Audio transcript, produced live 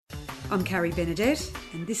I'm Carrie Benedette,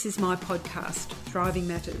 and this is my podcast, Thriving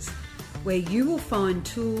Matters, where you will find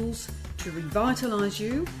tools to revitalise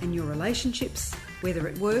you and your relationships, whether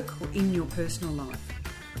at work or in your personal life.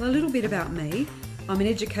 Well, a little bit about me. I'm an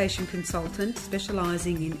education consultant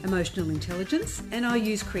specialising in emotional intelligence, and I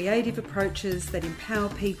use creative approaches that empower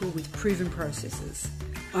people with proven processes.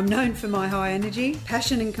 I'm known for my high energy,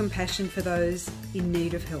 passion and compassion for those in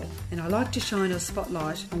need of help, and I like to shine a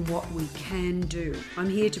spotlight on what we can do. I'm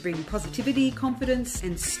here to bring positivity, confidence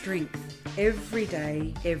and strength every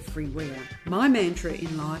day, everywhere. My mantra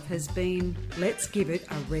in life has been, let's give it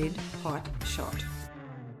a red hot shot.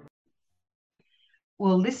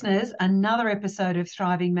 Well, listeners, another episode of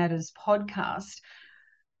Thriving Matters podcast.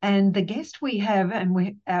 And the guest we have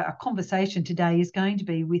and our conversation today is going to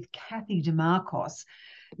be with Kathy DeMarcos.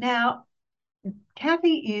 Now,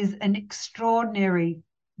 Kathy is an extraordinary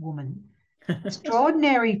woman,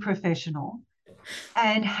 extraordinary professional,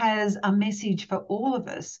 and has a message for all of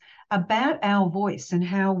us about our voice and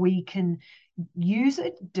how we can use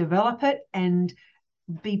it, develop it, and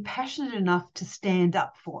be passionate enough to stand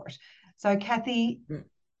up for it. So, Kathy,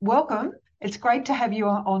 welcome. It's great to have you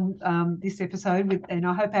on this episode, and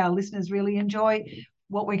I hope our listeners really enjoy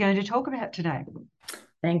what we're going to talk about today.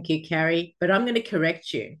 Thank you, Carrie. But I'm going to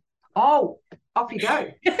correct you. Oh, off you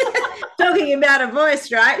go. Talking about a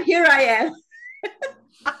voice, right? Here I am.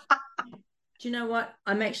 Do you know what?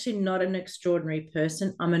 I'm actually not an extraordinary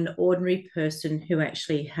person. I'm an ordinary person who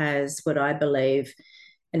actually has what I believe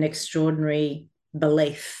an extraordinary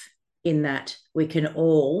belief in that we can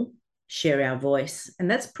all share our voice.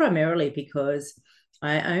 And that's primarily because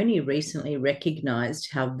I only recently recognized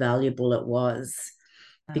how valuable it was.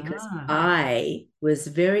 Because I was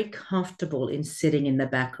very comfortable in sitting in the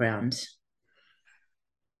background.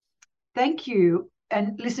 Thank you.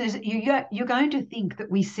 And listeners, you're going to think that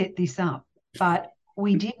we set this up, but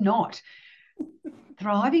we did not.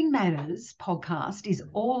 Thriving Matters podcast is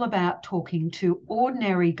all about talking to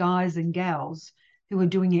ordinary guys and gals who are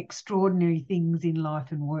doing extraordinary things in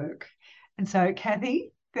life and work. And so,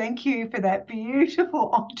 Kathy, thank you for that beautiful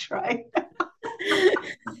entree.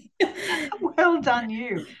 Well done,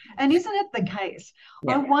 you. And isn't it the case?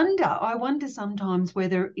 Yeah. I wonder sometimes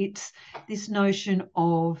whether it's this notion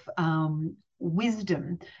of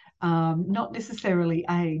wisdom, not necessarily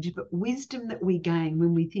age, but wisdom that we gain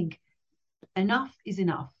when we think enough is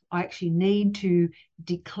enough. I actually need to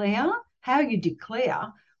declare. How you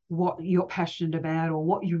declare what you're passionate about or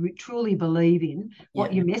what you truly believe in,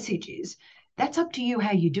 what your message is, that's up to you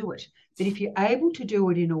how you do it. But if you're able to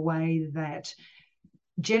do it in a way that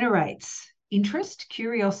generates interest,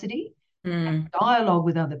 curiosity, and dialogue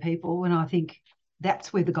with other people, and I think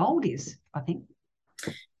that's where the gold is, I think.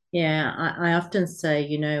 Yeah, I often say,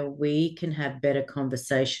 we can have better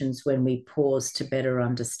conversations when we pause to better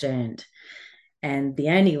understand. And the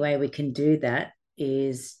only way we can do that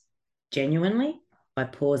is genuinely by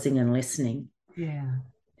pausing and listening. Yeah.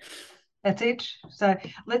 That's it. So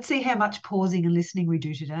let's see how much pausing and listening we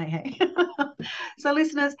do today. Hey? So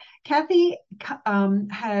listeners, Kathy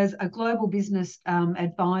has a global business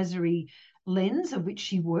advisory lens of which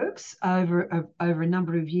she works over a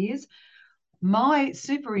number of years. My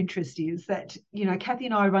super interest is that, Kathy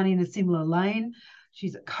and I run in a similar lane.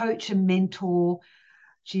 She's a coach and mentor.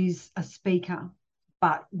 She's a speaker.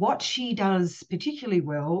 But what she does particularly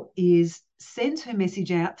well is sends her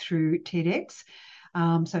message out through TEDx.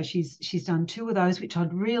 So she's done 2 of those, which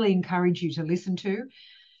I'd really encourage you to listen to.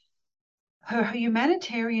 Her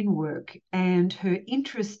humanitarian work and her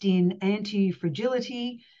interest in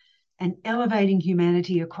anti-fragility and elevating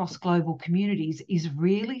humanity across global communities is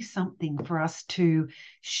really something for us to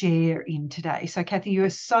share in today. So, Kathy, you are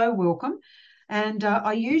so welcome. And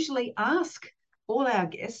I usually ask all our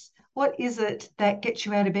guests, what is it that gets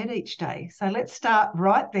you out of bed each day? So let's start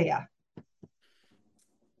right there.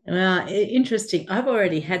 Well, interesting. I've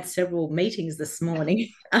already had several meetings this morning.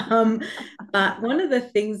 But one of the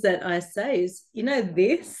things that I say is,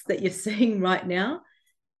 this that you're seeing right now,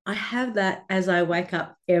 I have that as I wake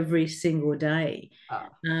up every single day.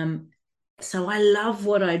 So I love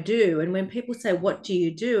what I do. And when people say, what do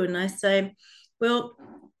you do? And I say, well,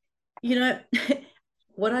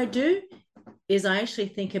 what I do is I actually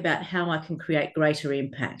think about how I can create greater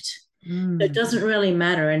impact. So it doesn't really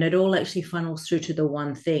matter, and it all actually funnels through to the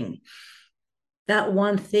one thing. That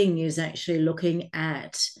one thing is actually looking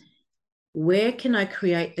at where can I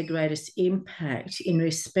create the greatest impact in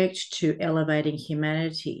respect to elevating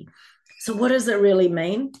humanity. So what does it really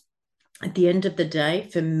mean? At the end of the day,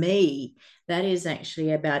 for me, that is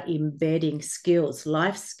actually about embedding skills,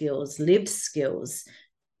 life skills, lived skills,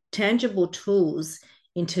 tangible tools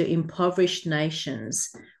into impoverished nations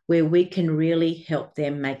where we can really help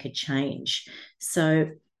them make a change. So,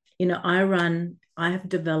 I have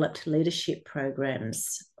developed leadership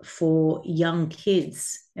programs for young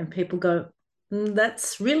kids, and people go,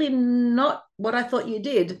 that's really not what I thought you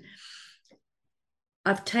did.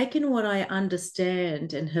 I've taken what I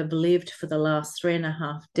understand and have lived for the last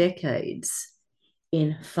 3.5 decades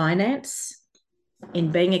in finance,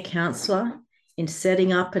 in being a counselor, in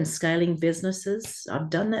setting up and scaling businesses. I've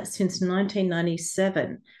done that since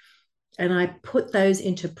 1997. And I put those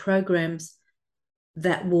into programs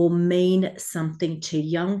that will mean something to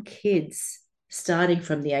young kids starting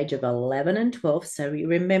from the age of 11 and 12. So you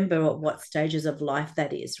remember what stages of life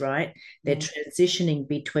that is, right? They're transitioning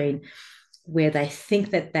between where they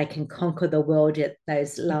think that they can conquer the world at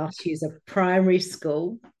those last years of primary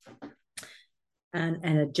school and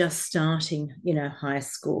are just starting, high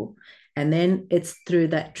school. And then it's through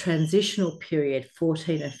that transitional period,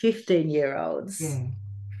 14 and 15-year-olds,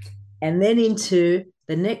 and then into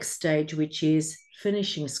the next stage, which is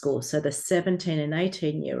finishing school. So the 17 and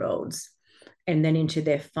 18-year-olds, and then into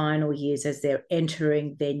their final years as they're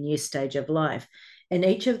entering their new stage of life. And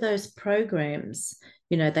each of those programs,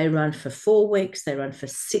 they run for 4 weeks, they run for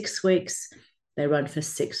 6 weeks, they run for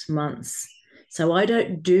 6 months. So I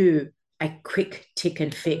don't do a quick tick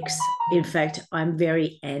and fix. In fact, I'm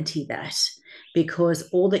very anti that, because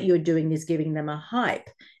all that you're doing is giving them a hype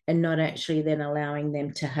and not actually then allowing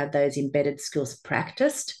them to have those embedded skills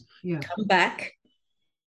practiced, come back,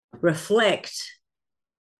 reflect,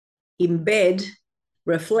 embed,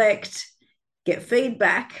 reflect, get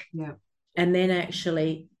feedback, and then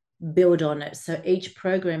actually build on it. So each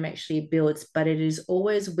program actually builds, but it is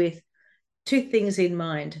always with 2 things in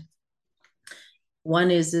mind.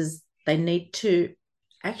 One is they need to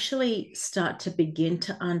actually start to begin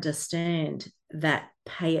to understand that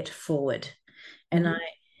pay it forward. And I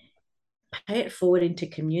pay it forward into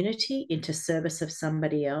community, into service of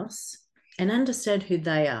somebody else, and understand who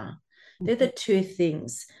they are. They're the 2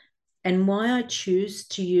 things. And why I choose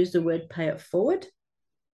to use the word pay it forward,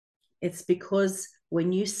 it's because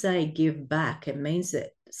when you say give back, it means that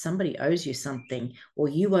somebody owes you something or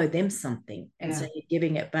you owe them something. And so you're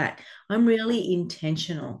giving it back. I'm really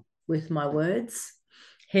intentional with my words,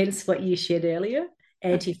 hence what you shared earlier,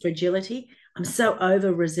 anti-fragility. I'm so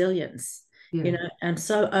over resilience. I'm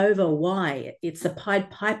so over why. It's the Pied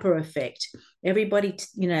Piper effect. Everybody,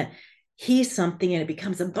 hears something and it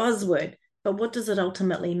becomes a buzzword. But what does it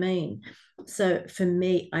ultimately mean? So for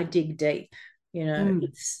me, I dig deep.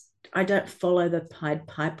 I don't follow the Pied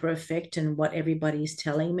Piper effect and what everybody is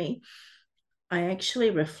telling me. I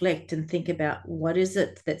actually reflect and think about what is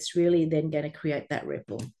it that's really then going to create that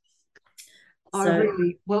ripple.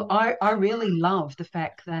 I really love the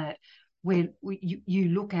fact that when you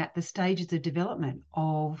look at the stages of development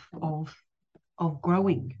of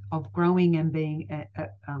growing and being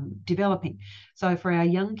developing. So for our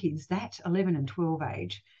young kids, that 11 and 12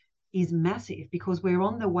 age is massive, because we're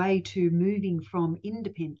on the way to moving from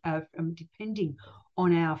depending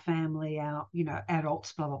on our family, our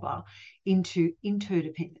adults, blah blah blah, into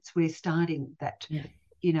interdependence. We're starting that,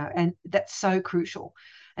 and that's so crucial.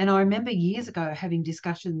 And I remember years ago having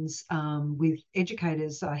discussions with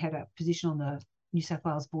educators. I had a position on the New South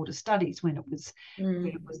Wales Board of Studies when it was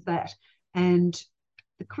that, and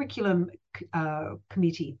the curriculum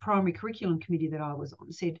committee, primary curriculum committee that I was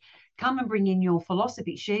on, said, come and bring in your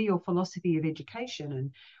philosophy, share your philosophy of education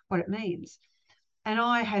and what it means. And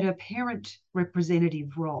I had a parent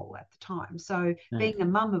representative role at the time. So being a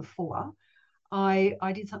mum of 4, I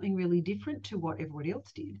did something really different to what everybody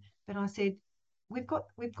else did. But I said, we've got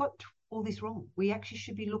all this wrong. We actually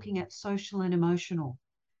should be looking at social and emotional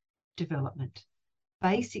development,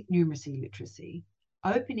 basic numeracy literacy,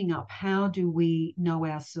 opening up how do we know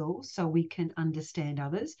ourselves so we can understand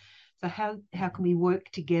others. So how can we work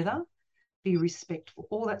together, be respectful,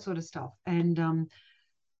 all that sort of stuff. And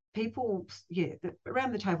people,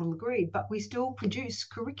 around the table agreed, but we still produce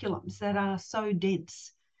curriculums that are so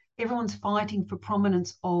dense. Everyone's fighting for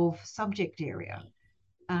prominence of subject area.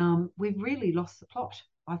 We've really lost the plot,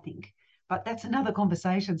 I think. But that's another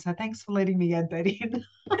conversation. So thanks for letting me add that in.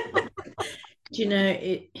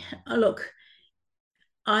 Look,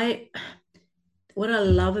 what I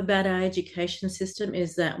love about our education system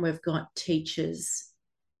is that we've got teachers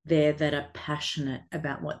there that are passionate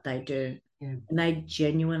about what they do. And they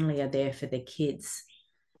genuinely are there for their kids.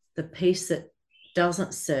 The piece that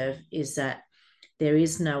doesn't serve is that there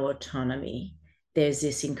is no autonomy. There's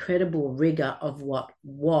this incredible rigor of what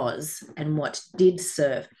was and what did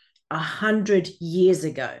serve 100 years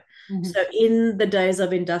ago. So in the days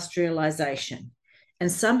of industrialization,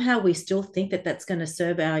 and somehow we still think that that's going to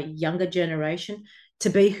serve our younger generation. to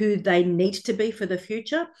be who they need to be for the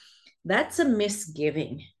future, that's a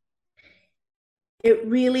misgiving. It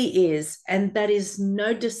really is. And that is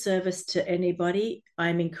no disservice to anybody.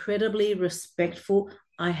 I'm incredibly respectful.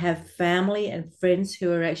 I have family and friends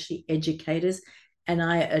who are actually educators, and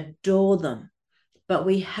I adore them. But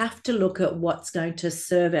we have to look at what's going to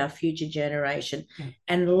serve our future generation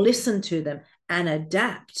and listen to them and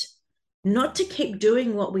adapt, not to keep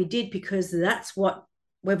doing what we did, because that's what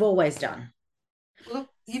we've always done. Look,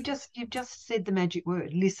 you've just said the magic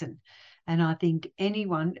word, listen. And I think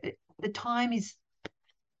the time is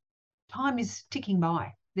ticking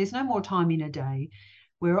by. There's no more time in a day.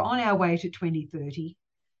 We're on our way to 2030.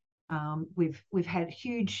 We've had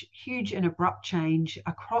huge and abrupt change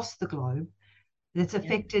across the globe that's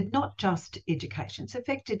affected not just education, it's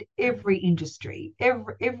affected every industry,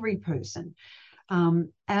 every person.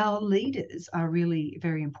 Our leaders are really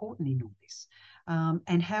very important in all this.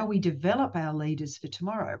 And how we develop our leaders for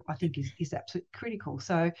tomorrow, I think, is absolutely critical.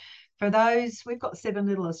 So for those, we've got 7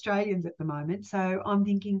 little Australians at the moment. So I'm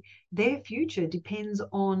thinking their future depends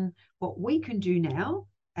on what we can do now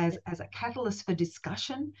as a catalyst for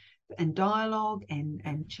discussion and dialogue and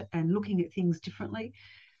looking at things differently,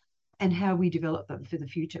 and how we develop them for the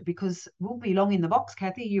future. Because we'll be long in the box,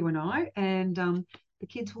 Kathy, you and I, and the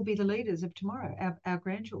kids will be the leaders of tomorrow, our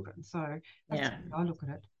grandchildren. So that's how I look at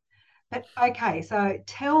it. But okay, so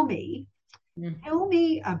tell me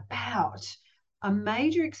about a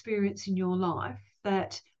major experience in your life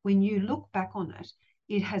that when you look back on it,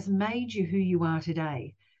 it has made you who you are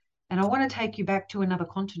today. And I want to take you back to another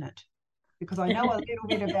continent, because I know a little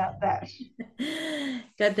bit about that.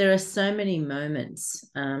 God, there are so many moments.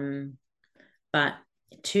 But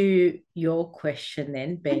to your question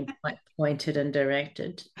then, being quite pointed and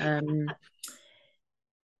directed,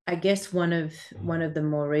 I guess one of the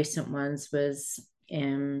more recent ones was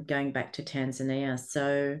going back to Tanzania.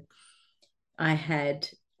 So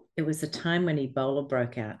it was a time when Ebola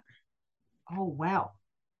broke out. Oh, wow.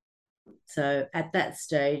 So at that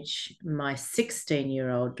stage, my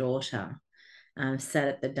 16-year-old daughter sat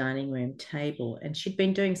at the dining room table, and she'd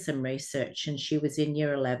been doing some research, and she was in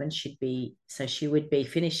year 11. She would be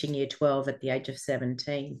finishing year 12 at the age of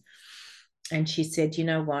 17. And she said, you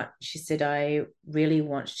know what? She said, I really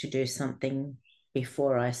want to do something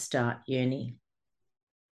before I start uni.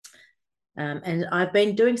 And I've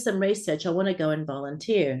been doing some research. I want to go and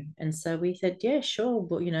volunteer. And so we said, yeah, sure.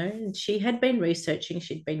 Well, and she had been researching.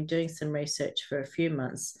 She'd been doing some research for a few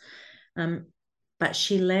months. But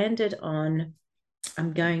she landed on,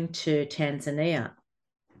 I'm going to Tanzania.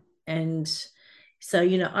 And so,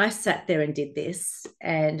 I sat there and did this,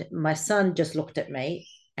 and my son just looked at me,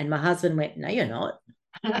 and my husband went, no, you're not.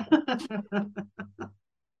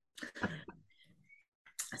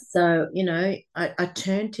 So, I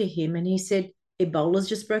turned to him and he said, Ebola's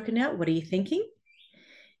just broken out. What are you thinking?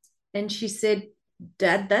 And she said,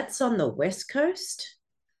 Dad, that's on the West Coast.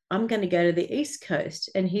 I'm going to go to the East Coast.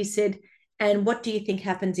 And he said, and what do you think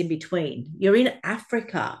happens in between? You're in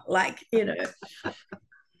Africa,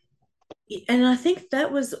 And I think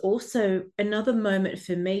that was also another moment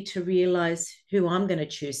for me to realize who I'm going to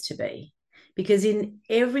choose to be. Because in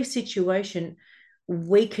every situation,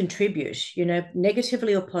 we contribute,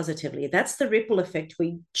 negatively or positively. That's the ripple effect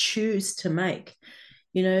we choose to make.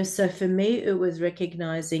 So for me, it was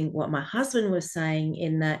recognizing what my husband was saying,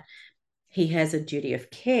 in that he has a duty of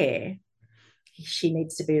care. She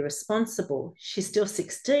needs to be responsible. She's still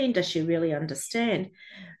 16. Does she really understand?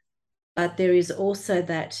 But there is also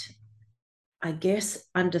that, I guess,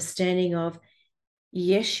 understanding of,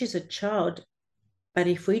 yes, she's a child, but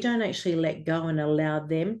if we don't actually let go and allow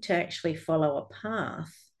them to actually follow a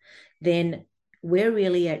path, then we're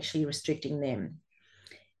really actually restricting them.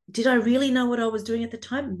 Did I really know what I was doing at the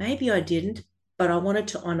time? Maybe I didn't, but I wanted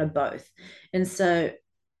to honor both. And so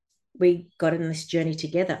we got in this journey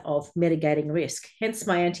together of mitigating risk, hence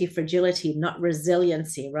my anti-fragility, not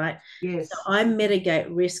resiliency, right? Yes. So I mitigate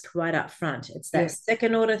risk right up front. It's that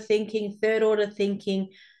second order thinking, third order thinking,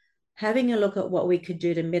 having a look at what we could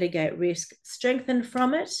do to mitigate risk, strengthen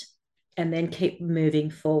from it, and then keep moving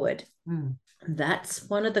forward. That's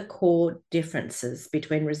one of the core differences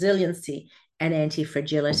between resiliency and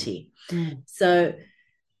anti-fragility. So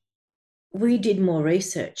we did more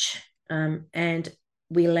research, and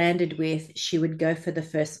we landed with, she would go for the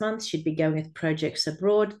first month, she'd be going with projects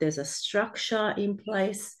abroad. There's a structure in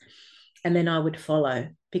place, and then I would follow,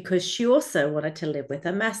 because she also wanted to live with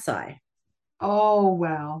a Maasai. Oh,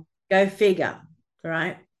 wow. Go figure,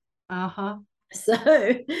 right? Uh-huh. So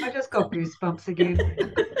I just got goosebumps again.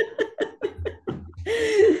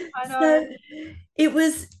 I know. So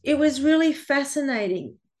it was really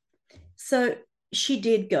fascinating. So she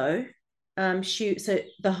did go. So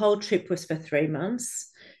the whole trip was for 3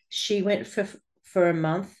 months. She went for a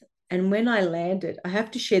month. And when I landed, I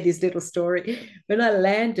have to share this little story. When I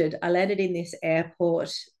landed in this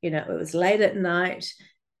airport. It was late at night.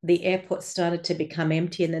 The airport started to become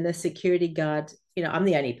empty. And then the security guard, I'm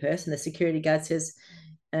the only person. The security guard says,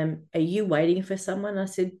 are you waiting for someone? I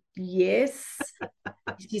said, yes.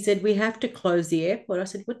 He said, we have to close the airport. I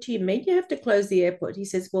said, what do you mean you have to close the airport? He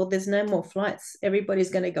says, well, there's no more flights. Everybody's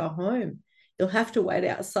going to go home. You'll have to wait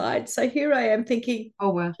outside. So here I am thinking,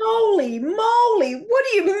 Oh, well. holy moly, what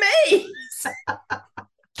do you mean?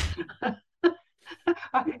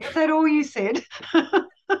 Is that all you said? Well,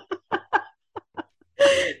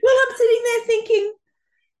 I'm sitting there thinking,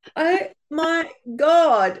 oh my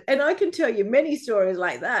God. And I can tell you many stories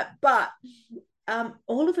like that. But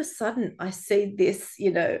all of a sudden, I see this,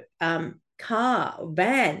 car,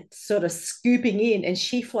 van sort of scooping in, and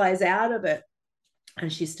she flies out of it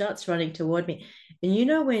and she starts running toward me.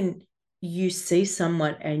 And when you see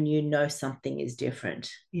someone and something is different.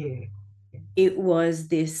 Yeah. It was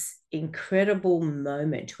this incredible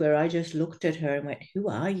moment where I just looked at her and went, who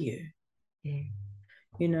are you?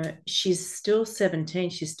 Yeah. She's still 17,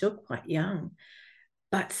 she's still quite young,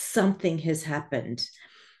 but something has happened.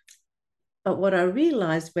 But what I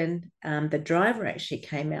realized when the driver actually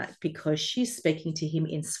came out, because she's speaking to him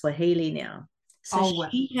in Swahili now. So wow.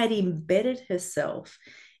 she had embedded herself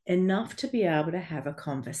enough to be able to have a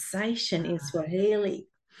conversation in Swahili.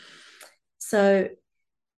 So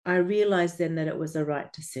I realized then that it was the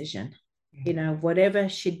right decision. Whatever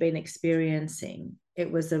she'd been experiencing,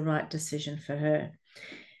 it was the right decision for her.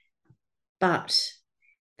 But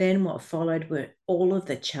then what followed were all of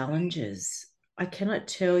the challenges. I cannot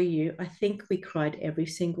tell you, I think we cried every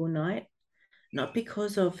single night, not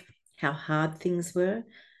because of how hard things were,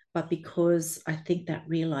 but because I think that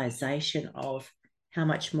realization of how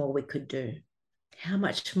much more we could do, how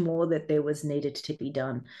much more that there was needed to be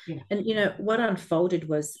done. Yeah. And, what unfolded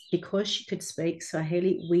was, because she could speak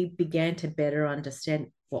Swahili, we began to better understand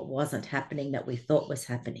what wasn't happening that we thought was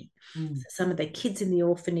happening. So some of the kids in the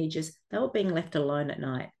orphanages, they were being left alone at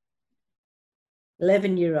night.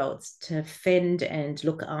 11-year-olds to fend and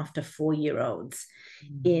look after 4-year-olds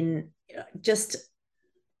in just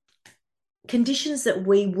conditions that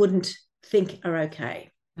we wouldn't think are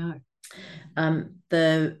okay. No.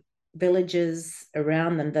 The villages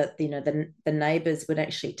around them, that the neighbors would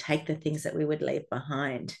actually take the things that we would leave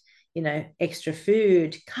behind, extra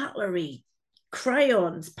food, cutlery,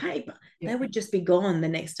 crayons, paper. They would just be gone the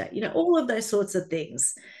next day, all of those sorts of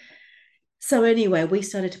things. So anyway, we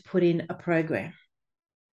started to put in a program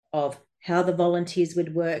of how the volunteers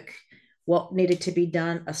would work, what needed to be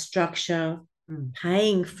done, a structure,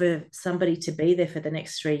 paying for somebody to be there for the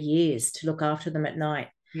next 3 years to look after them at night,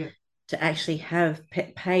 to actually have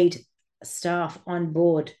paid staff on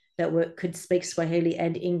board that could speak Swahili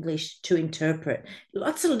and English to interpret.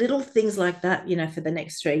 Lots of little things like that, for the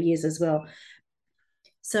next 3 years as well.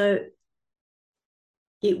 So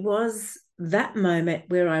it was that moment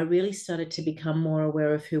where I really started to become more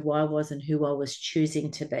aware of who I was and who I was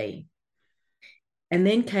choosing to be. And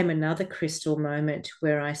then came another crystal moment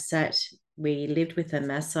where we lived with a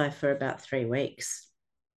Maasai for about 3 weeks.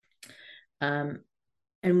 And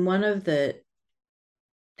one of the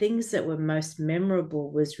things that were most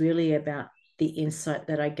memorable was really about the insight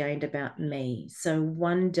that I gained about me. So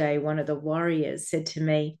one day, one of the warriors said to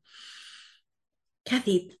me,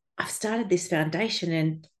 Kathy, I've started this foundation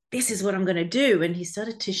and this is what I'm going to do. And he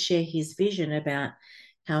started to share his vision about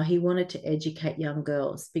how he wanted to educate young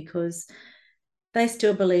girls, because they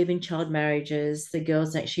still believe in child marriages. The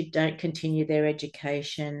girls actually don't continue their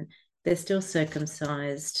education. They're still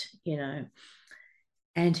circumcised,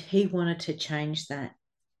 and he wanted to change that.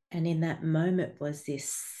 And in that moment was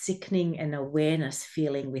this sickening and awareness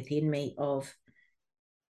feeling within me of,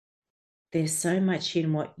 there's so much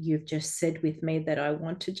in what you've just said with me that I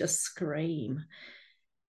want to just scream.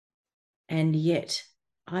 And yet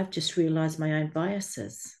I've just realized my own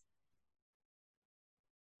biases.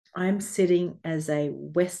 I'm sitting as a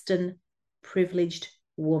Western privileged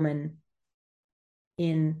woman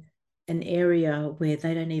in an area where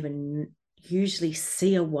they don't even usually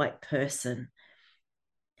see a white person.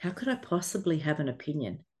 How could I possibly have an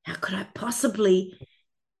opinion? How could I possibly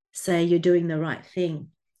say you're doing the right thing?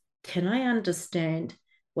 Can I understand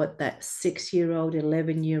what that 6-year-old,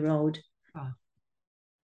 11-year-old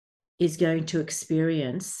is going to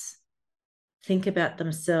experience, think about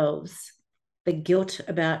themselves, the guilt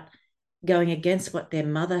about going against what their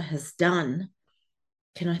mother has done?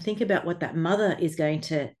 Can I think about what that mother is going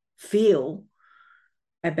to feel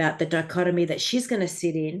about the dichotomy that she's going to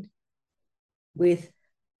sit in with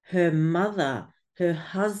her mother, her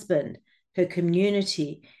husband, her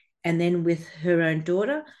community, and then with her own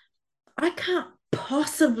daughter, I can't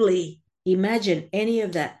possibly imagine any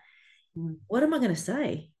of that. What am I going to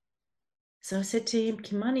say? So I said to him,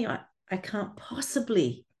 Kimani, I can't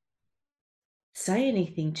possibly say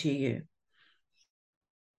anything to you.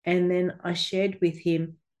 And then I shared with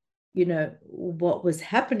him, what was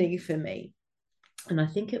happening for me. And I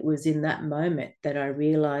think it was in that moment that I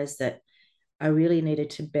realized that I really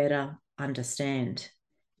needed to better understand,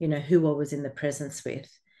 who I was in the presence with,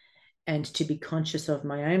 and to be conscious of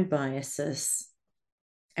my own biases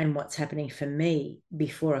and what's happening for me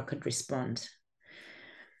before I could respond.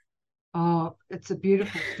 Oh, it's a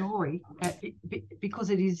beautiful story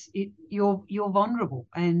because you're vulnerable,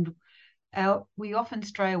 and we often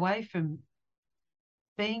stray away from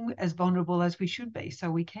being as vulnerable as we should be,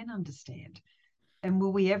 so we can understand. And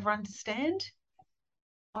will we ever understand?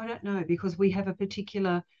 I don't know, because we have a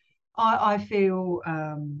particular. I feel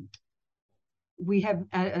we have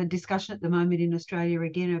a discussion at the moment in Australia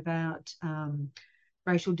again about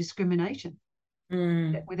racial discrimination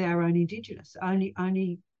with our own Indigenous.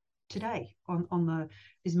 Only today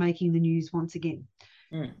is making the news once again.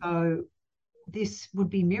 So this would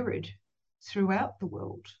be mirrored throughout the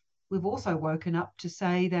world. We've also woken up to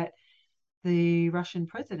say that the Russian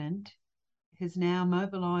president has now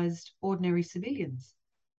mobilized ordinary civilians,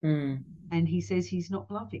 and he says he's not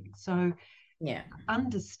bluffing. So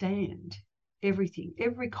understand everything,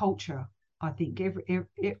 every culture. I think every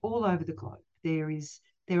all over the globe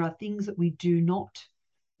there are things that we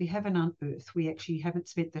haven't unearthed. We actually haven't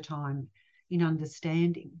spent the time in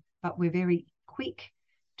understanding, but we're very quick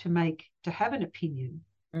to have an opinion,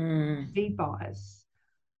 be biased,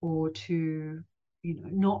 or to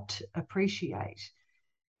not appreciate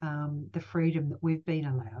the freedom that we've been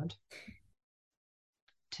allowed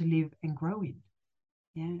to live and grow in.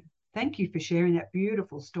 Yeah. Thank you for sharing that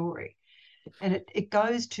beautiful story. And it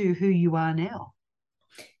goes to who you are now.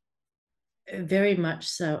 Very much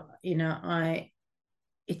so.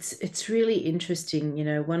 It's really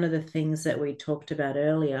interesting. One of the things that we talked about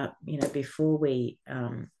earlier, before we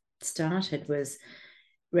started, was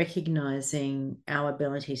recognizing our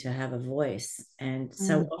ability to have a voice. And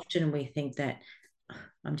so often we think that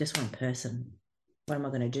I'm just one person. What am I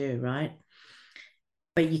going to do, right?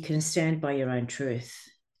 But you can stand by your own truth,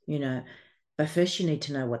 but first you need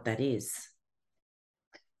to know what that is.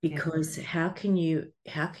 Because how can you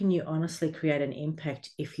honestly create an impact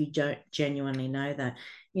if you don't genuinely know that?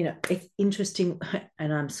 It's interesting,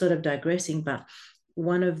 and I'm sort of digressing, but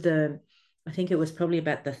I think it was probably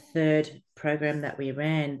about the third program that we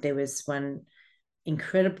ran, there was one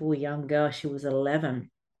incredible young girl. She was 11,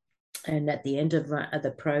 and at the end of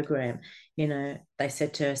the program, they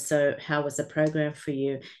said to her, so how was the program for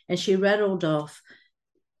you? And she rattled off.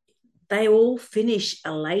 They all finish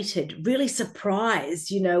elated, really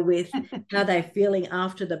surprised, with how they're feeling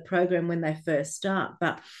after the program when they first start.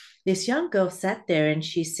 But this young girl sat there and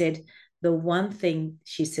she said, the one thing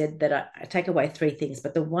she said that I take away three things,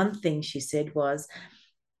 but the one thing she said was,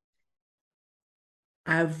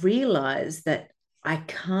 I've realized that I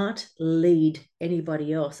can't lead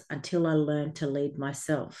anybody else until I learn to lead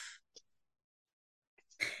myself.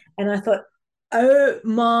 And I thought, oh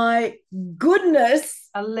my goodness.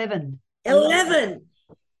 11.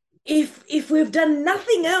 If we've done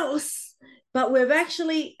nothing else, but we've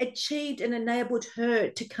actually achieved and enabled her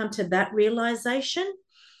to come to that realization,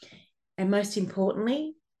 and most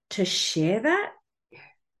importantly, to share that.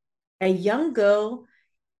 A young girl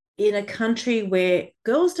in a country where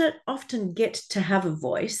girls don't often get to have a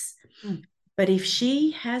voice, but if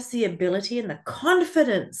she has the ability and the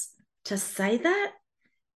confidence to say that,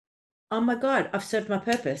 oh my God, I've served my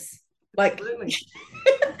purpose. Absolutely.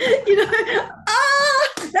 That's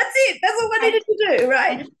it. That's all I needed to do,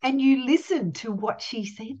 right? And you listen to what she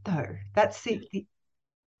said, though. That's it.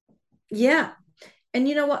 Yeah. And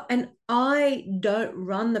you know what? And I don't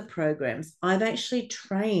run the programs. I've actually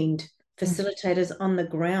trained facilitators on the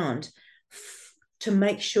ground to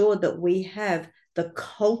make sure that we have the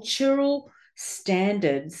cultural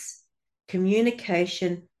standards,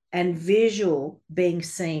 communication, and visual being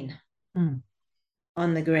seen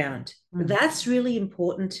on the ground. That's really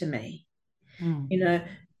important to me,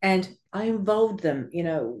 and I involved them.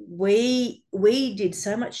 We did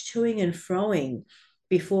so much toing and froing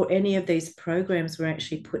before any of these programs were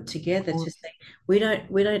actually put together to say, we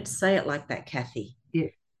don't say it like that, Kathy. Yeah.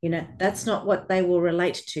 That's not what they will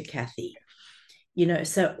relate to, Kathy.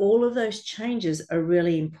 So all of those changes are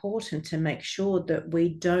really important to make sure that we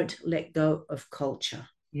don't let go of culture.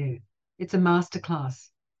 Yeah. It's a masterclass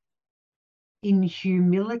in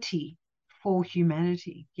humility for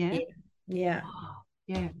humanity. Yeah. Yeah.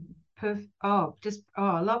 Yeah. Perfect. Oh,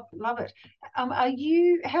 love it.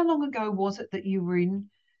 How long ago was it that you were in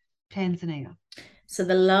Tanzania? So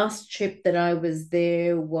the last trip that I was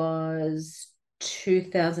there was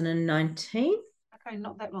 2019. Okay,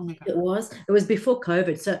 not that long ago. It was before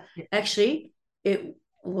COVID. So Yeah. actually it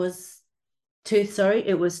was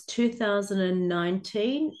it was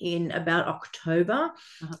 2019 in about October.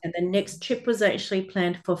 And the next trip was actually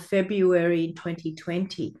planned for February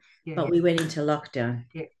 2020, but we went into lockdown.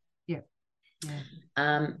 Yeah.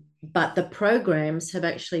 But the programs have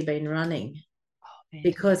actually been running Oh,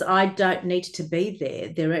 because I don't need to be there.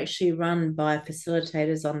 They're actually run by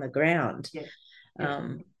facilitators on the ground.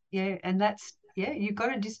 Yeah. And that's, you've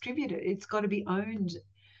got to distribute it. It's got to be owned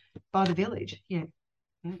by the village. Yeah.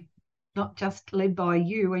 Not just led by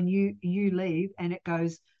you, and you leave and it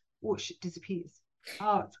goes whoosh, it disappears.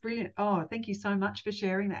 Oh, it's brilliant. Oh, thank you so much for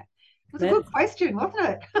sharing that. It was a good question,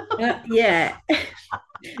 wasn't it? Yeah.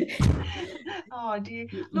 Oh dear.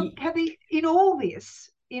 Look, Kathy, in all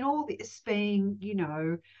this being,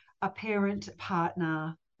 a parent, a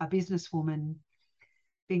partner, a businesswoman,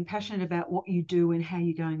 being passionate about what you do and how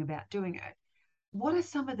you're going about doing it, what are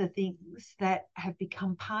some of the things that have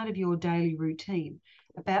become part of your daily routine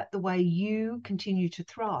about the way you continue to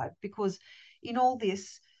thrive? Because in all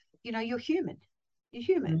this, you're human. You're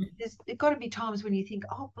human. There's got to be times when you think,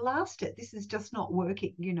 oh, blast it, this is just not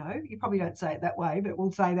working. You probably don't say it that way, but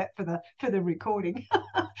we'll say that for the recording.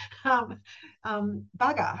 Bugger,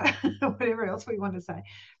 whatever else we want to say.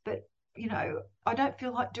 But I don't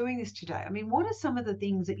feel like doing this today. I mean, what are some of the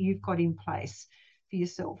things that you've got in place for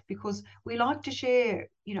yourself? Because we like to share,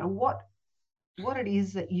 what it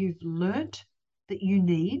is that you've learnt that you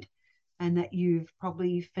need and that you've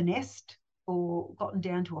probably finessed or gotten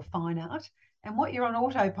down to a fine art, and what you're on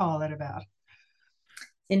autopilot about.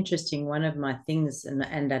 Interesting. One of my things, and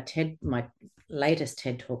my latest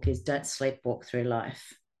TED talk is don't sleepwalk through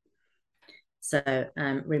life. So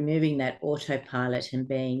removing that autopilot and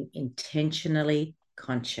being intentionally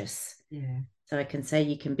conscious. Yeah. So I can say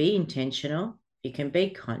you can be intentional, you can be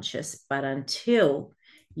conscious, but until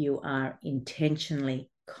you are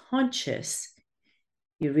intentionally conscious,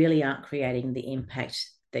 you really aren't creating the impact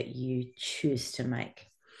that you choose to make.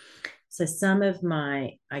 So some of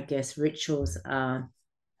my, I guess, rituals are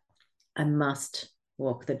I must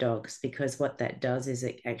walk the dogs, because what that does is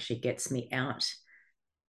it actually gets me out.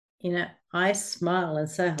 I smile and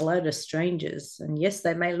say hello to strangers, and yes,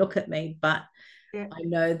 they may look at me, but I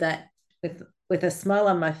know that with a smile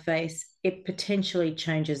on my face, it potentially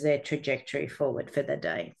changes their trajectory forward for the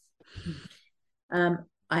day.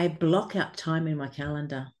 I block out time in my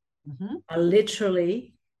calendar. I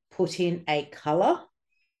literally put in a color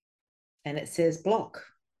and it says block.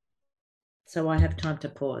 So I have time to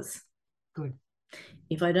pause. Good.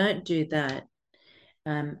 If I don't do that,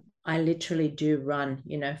 I literally do run,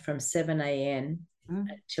 from 7 a.m.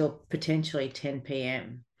 till potentially 10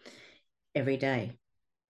 p.m. every day.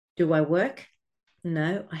 Do I work?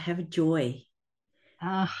 No, I have joy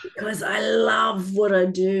because I love what I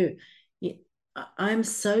do. I'm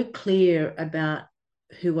so clear about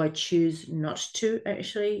who I choose not to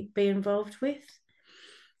actually be involved with,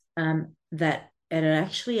 that it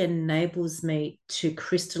actually enables me to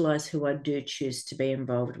crystallize who I do choose to be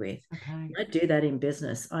involved with. Okay. I do that in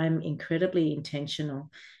business. I'm incredibly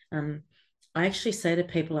intentional. I actually say to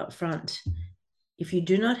people up front, if you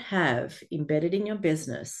do not have embedded in your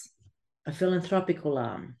business a philanthropical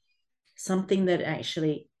arm, something that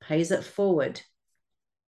actually pays it forward,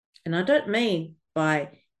 and I don't mean by,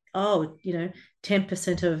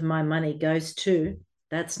 10% of my money goes to,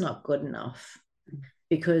 that's not good enough,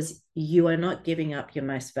 because you are not giving up your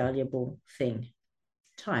most valuable thing,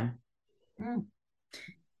 time.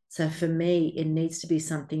 So for me, it needs to be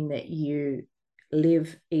something that you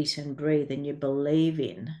live, eat, and breathe, and you believe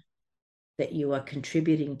in, that you are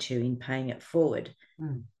contributing to in paying it forward.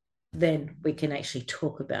 Then we can actually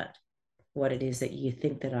talk about what it is that you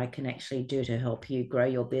think that I can actually do to help you grow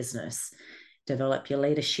your business, develop your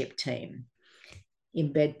leadership team,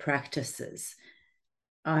 embed practices.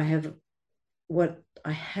 What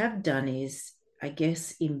I have done is, I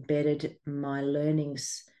guess, embedded my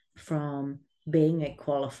learnings from being a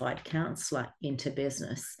qualified counselor into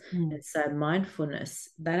business. And so mindfulness,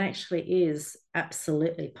 that actually is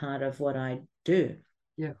absolutely part of what I do.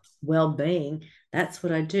 Yeah. Well-being, that's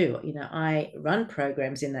what I do. I run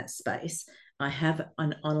programs in that space. I have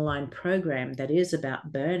an online program that is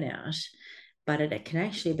about burnout, but it can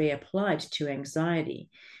actually be applied to anxiety.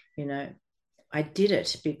 I did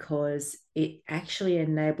it because it actually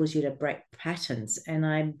enables you to break patterns. And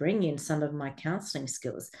I bring in some of my counseling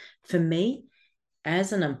skills. For me,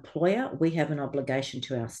 as an employer, we have an obligation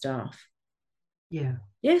to our staff. Yeah.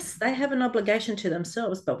 Yes, they have an obligation to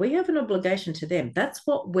themselves, but we have an obligation to them. That's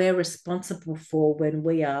what we're responsible for when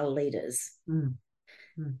we are leaders. Mm.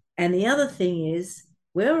 Mm. And the other thing is,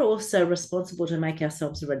 we're also responsible to make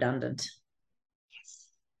ourselves redundant. Yes.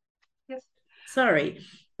 Yes. Sorry,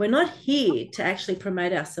 we're not here to actually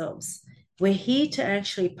promote ourselves. We're here to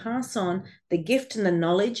actually pass on the gift and the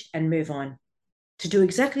knowledge and move on, to do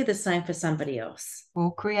exactly the same for somebody else.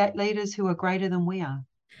 Or create leaders who are greater than we are.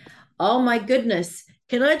 Oh my goodness.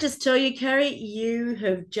 Can I just tell you, Carrie, you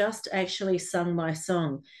have just actually sung my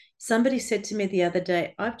song. Somebody said to me the other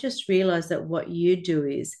day, I've just realized that what you do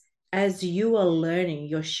is, as you are learning,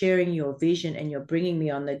 you're sharing your vision and you're bringing me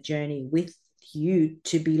on the journey with you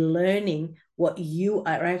to be learning what you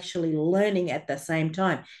are actually learning at the same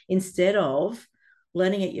time, instead of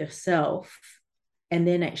learning it yourself and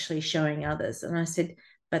then actually showing others. And I said,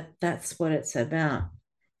 but that's what it's about,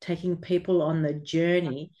 taking people on the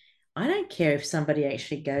journey. I don't care if somebody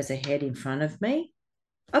actually goes ahead in front of me.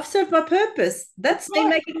 I've served my purpose. That's me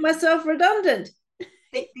making myself redundant.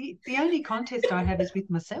 The only contest I have is with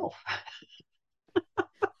myself.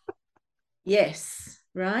 Yes,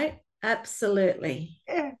 right? Absolutely.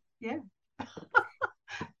 Yeah, yeah.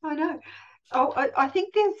 I know. Oh, I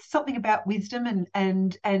think there's something about wisdom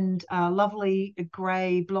and lovely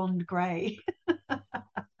grey, blonde grey.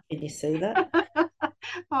 Can you see that?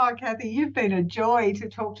 Oh, Kathy, you've been a joy to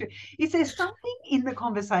talk to. Is there something in the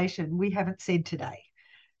conversation we haven't said today?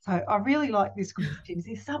 So I really like this question. Is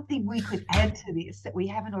there something we could add to this that we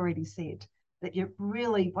haven't already said that you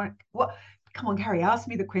really want? What? Come on, Carrie, ask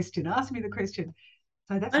me the question. Ask me the question.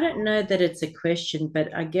 So that's I don't know that it's a question,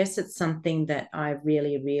 but I guess it's something that I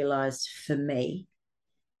really realized for me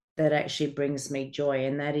that actually brings me joy,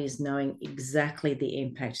 and that is knowing exactly the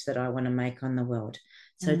impact that I want to make on the world.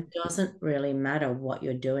 So it doesn't really matter what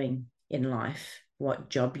you're doing in life,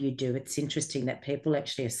 what job you do. It's interesting that people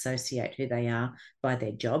actually associate who they are by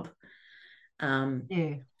their job.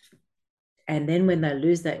 Yeah. And then when they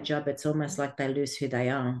lose that job, it's almost like they lose who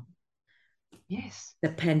they are. Yes. The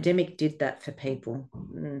pandemic did that for people.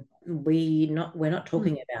 We're not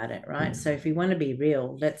talking about it, right? So if we want to be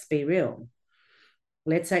real, let's be real.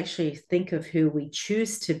 Let's actually think of who we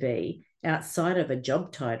choose to be outside of a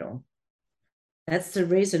job title. That's the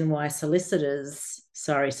reason why solicitors,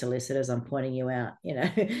 sorry, solicitors, I'm pointing you out,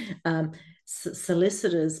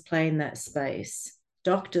 solicitors play in that space,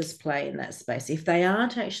 doctors play in that space. If they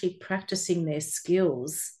aren't actually practicing their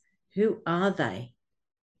skills, who are they?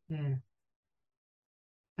 Yeah.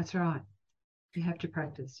 That's right. You have to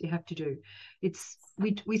practice. You have to do.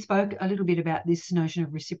 We spoke a little bit about this notion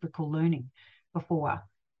of reciprocal learning before.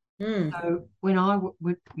 So when I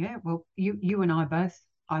would, yeah, well, you and I both,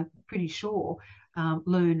 I'm pretty sure,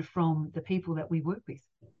 learn from the people that we work with.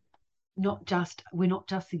 We're not just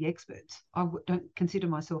the experts. Don't consider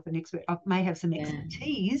myself an expert. I may have some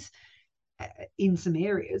expertise in some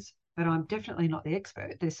areas, but I'm definitely not the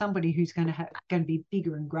expert. There's somebody who's going to be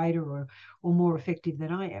bigger and greater or more effective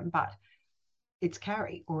than I am, but it's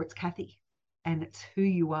Carrie or it's Kathy, and it's who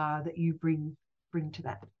you are that you bring to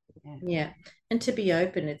that. Yeah. And to be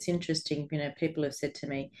open, it's interesting. People have said to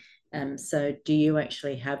me, so do you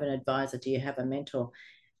actually have an advisor? Do you have a mentor?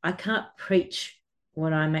 I can't preach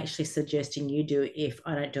what I'm actually suggesting you do if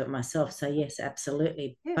I don't do it myself. So, yes,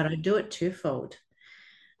 absolutely. Yeah. But I do it twofold.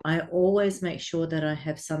 I always make sure that I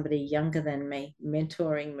have somebody younger than me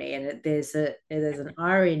mentoring me, and there's an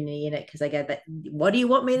irony in it because I go, "That what do you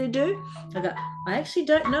want me to do?" I go, "I actually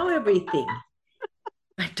don't know everything.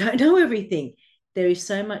 I don't know everything. There is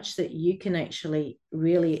so much that you can actually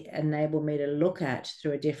really enable me to look at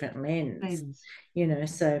through a different lens.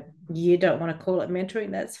 So you don't want to call it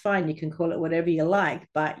mentoring, that's fine. You can call it whatever you like,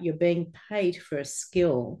 but you're being paid for a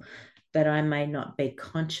skill that I may not be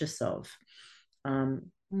conscious of.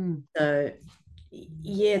 So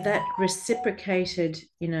yeah, that reciprocated,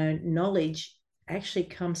 knowledge actually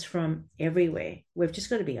comes from everywhere. We've just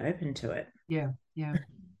got to be open to it. Yeah.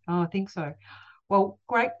 Oh, I think so. Well,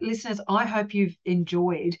 great listeners. I hope you've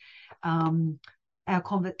enjoyed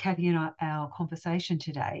Kathy and our conversation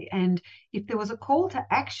today. And if there was a call to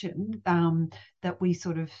action that we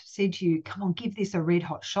sort of said to you, come on, give this a red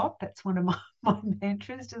hot shot. That's one of my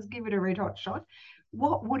mantras, just give it a red hot shot.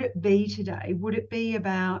 What would it be today? Would it be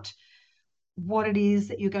about what it is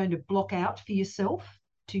that you're going to block out for yourself,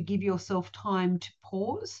 to give yourself time to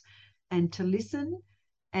pause and to listen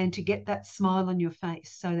and to get that smile on your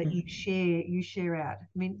face so that you share out? I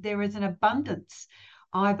mean, there is an abundance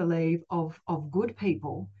I believe, of good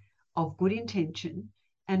people, of good intention,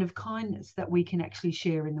 and of kindness that we can actually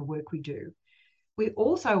share in the work we do. We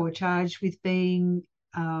also are charged with being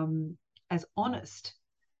as honest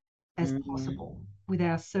as possible with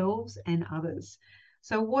ourselves and others.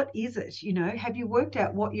 So what is it? You know, have you worked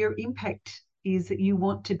out what your impact is that you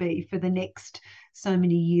want to be for the next so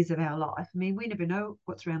many years of our life? I mean, we never know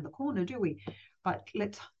what's around the corner, do we? But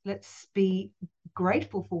let's be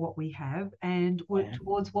grateful for what we have and work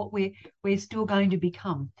towards what we're still going to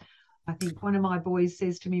become. I think one of my boys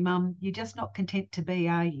says to me, Mum, you're just not content to be,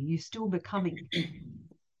 are you? You're still becoming.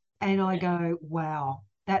 And I go, wow,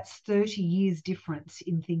 that's 30 years difference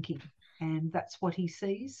in thinking. And that's what he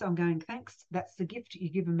sees. So I'm going, thanks. That's the gift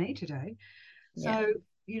you've given me today. So,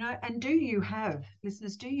 you know, and do you have,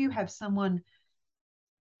 listeners, do you have someone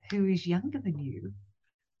who is younger than you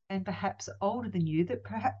and perhaps older than you that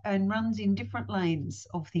perhaps and runs in different lanes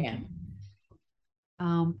of thinking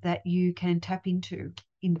that you can tap into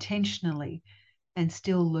intentionally and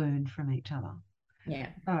still learn from each other? Yeah.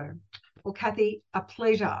 So, well, Kathy, a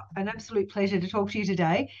pleasure, an absolute pleasure to talk to you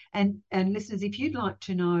today. And listeners, if you'd like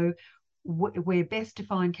to know where best to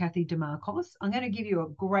find Kathy DeMarcos, I'm going to give you a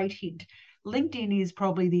great hint. LinkedIn is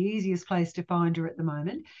probably the easiest place to find her at the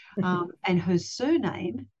moment. And her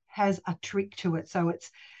surname has a trick to it. So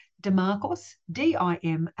it's DeMarcos,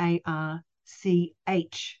 DIMARCHOS,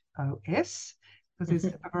 because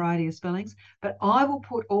there's a variety of spellings. But I will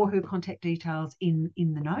put all her contact details in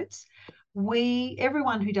the notes.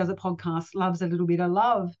 Everyone who does a podcast loves a little bit of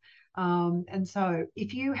love. And so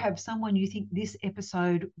if you have someone you think this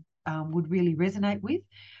episode would really resonate with,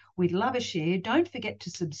 we'd love a share. Don't forget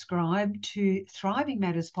to subscribe to Thriving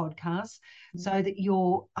Matters podcast so that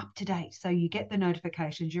you're up to date. So you get the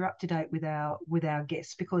notifications, you're up to date with our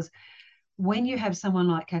guests, because when you have someone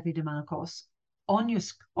like Kathy DeMarcos on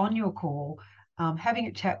your call, having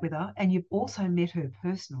a chat with her, and you've also met her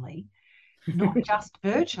personally, not just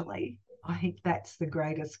virtually, I think that's the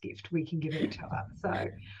greatest gift we can give each other. So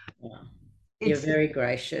you're very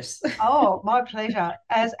gracious. Oh, my pleasure.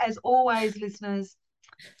 As always, listeners,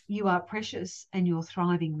 you are precious and your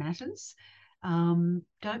thriving matters.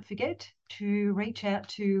 Don't forget to reach out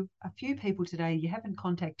to a few people today you haven't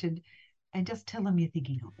contacted and just tell them you're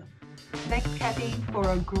thinking of them. Thanks, Kathy, for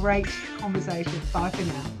a great conversation. Bye for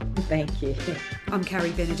now. Thank you. I'm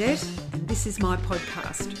Carrie Benedette, and this is my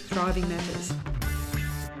podcast, Thriving Matters.